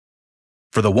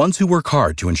For the ones who work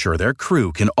hard to ensure their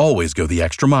crew can always go the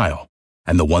extra mile,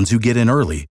 and the ones who get in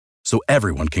early so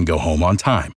everyone can go home on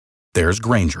time, there's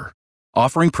Grainger,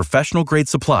 offering professional-grade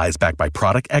supplies backed by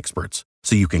product experts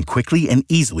so you can quickly and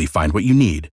easily find what you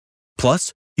need.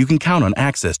 Plus, you can count on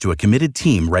access to a committed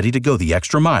team ready to go the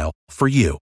extra mile for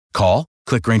you. Call,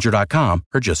 click Grainger.com,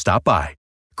 or just stop by.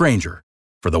 Grainger,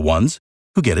 for the ones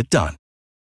who get it done.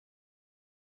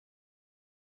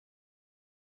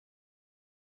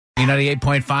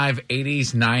 98.5,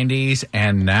 80s, 90s,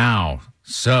 and now.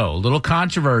 So, little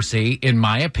controversy, in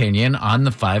my opinion, on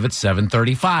the 5 at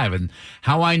 7:35. And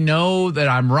how I know that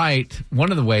I'm right, one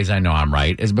of the ways I know I'm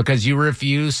right, is because you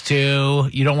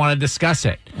don't want to discuss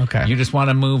it. Okay. You just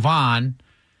want to move on.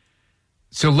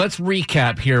 So let's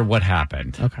recap here what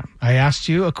happened. Okay. I asked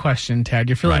you a question, Tad.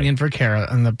 You're filling in for Kara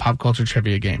in the pop culture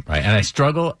trivia game. Right. And I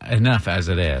struggle enough as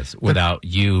it is without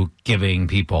you giving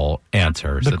people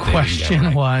answers. The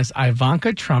question was,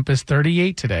 Ivanka Trump is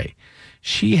 38 today.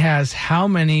 She has how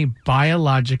many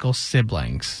biological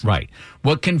siblings? Right.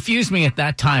 What confused me at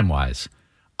that time was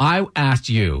I asked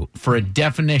you for a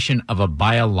definition of a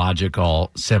biological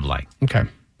sibling. Okay.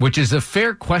 Which is a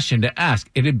fair question to ask.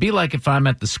 It'd be like if I'm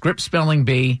at the script spelling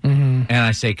bee and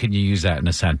I say, can you use that in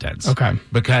a sentence? Okay.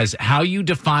 Because how you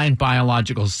define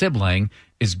biological sibling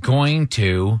is going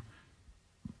to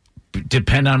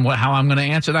depend on how I'm going to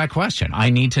answer that question.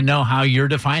 I need to know how you're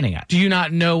defining it. Do you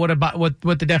not know what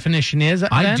the definition is?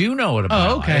 I do know what about.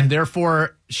 Oh, okay. And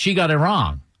therefore, she got it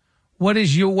wrong. What do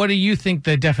you think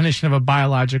the definition of a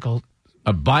biological?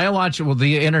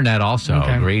 The internet also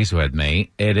agrees with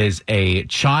me. It is a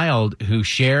child who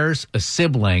shares a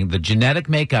sibling, the genetic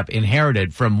makeup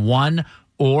inherited from one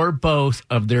or both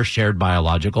of their shared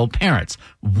biological parents.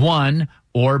 One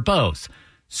or both.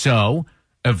 So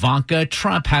Ivanka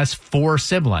Trump has 4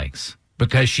 siblings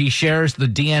because she shares the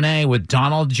DNA with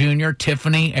Donald Jr.,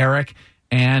 Tiffany, Eric,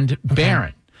 and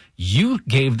Barron. You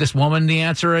gave this woman the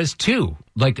answer as 2.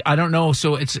 Like, I don't know.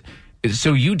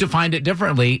 So you defined it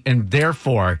differently, and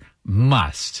therefore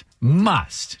must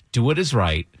do what is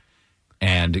right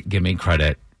and give me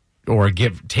credit or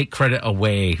take credit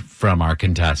away from our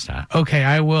contestant. Okay,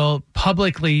 I will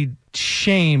publicly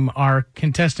shame our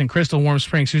contestant, Crystal Warm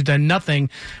Springs, who's done nothing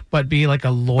but be like a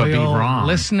loyal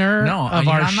listener of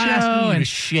our I'm show. Not asking you to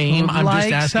shame. I'm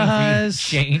just asking you to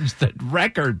change the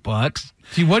record books.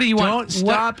 See, what do you want? Don't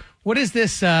stop. What is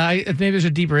this? Maybe there's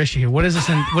a deeper issue here. What is this?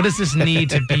 What does this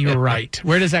need to be right?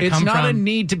 Where does that come from? It's not a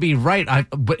need to be right,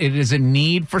 but it is a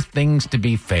need for things to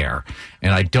be fair.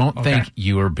 And I don't think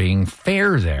you are being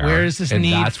fair there. Where is this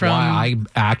need that's from? Why I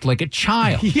act like a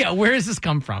child. Yeah, where does this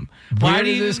come from? Why do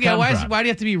you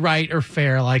have to be right or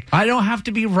fair? Like, I don't have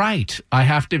to be right. I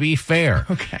have to be fair.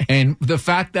 Okay. And the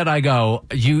fact that I go,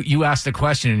 you asked the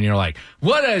question and you're like,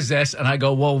 what is this? And I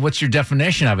go, well, what's your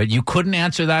definition of it? You couldn't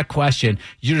answer that question.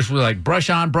 You just were like, brush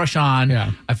on.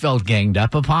 Yeah. I felt ganged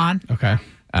up upon. Okay.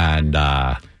 And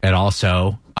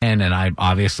also, and I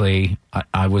obviously,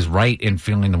 I was right in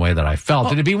feeling the way that I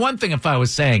felt. It'd be one thing if I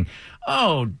was saying,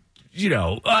 I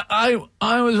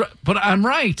was, but I'm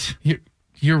right.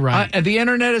 You're right. The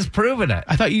internet has proven it.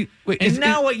 I thought you. Wait,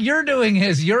 now what you're doing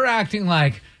is you're acting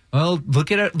like, well,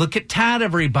 look at it. Look at Tad,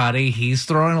 everybody. He's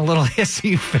throwing a little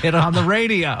hissy fit on the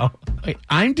radio. Wait,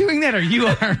 I'm doing that, or you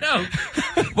are? No.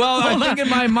 Well, I think in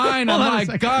my mind, I'm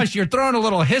like, gosh, you're throwing a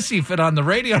little hissy fit on the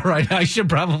radio right now. I should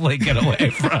probably get away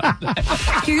from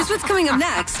that. Here's what's coming up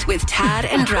next with Tad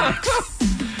and Drex.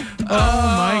 Oh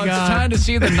my God! It's time to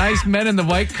see the nice men in the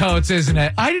white coats, isn't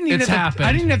it? I didn't even have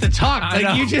to talk.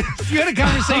 Like, you had a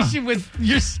conversation with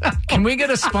yourself. Can we get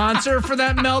a sponsor for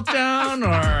that meltdown?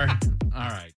 Or all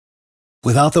right.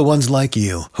 Without the ones like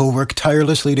you, who work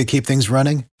tirelessly to keep things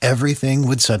running, everything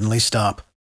would suddenly stop.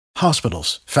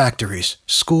 Hospitals, factories,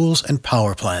 schools, and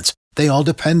power plants, they all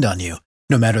depend on you.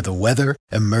 No matter the weather,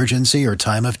 emergency, or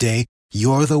time of day,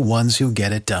 you're the ones who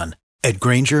get it done. At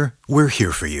Grainger, we're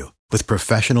here for you with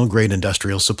professional-grade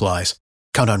industrial supplies.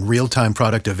 Count on real-time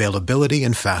product availability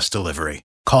and fast delivery.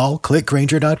 Call, click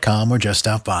Grainger.com, or just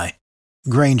stop by.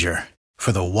 Grainger,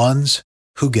 for the ones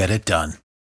who get it done.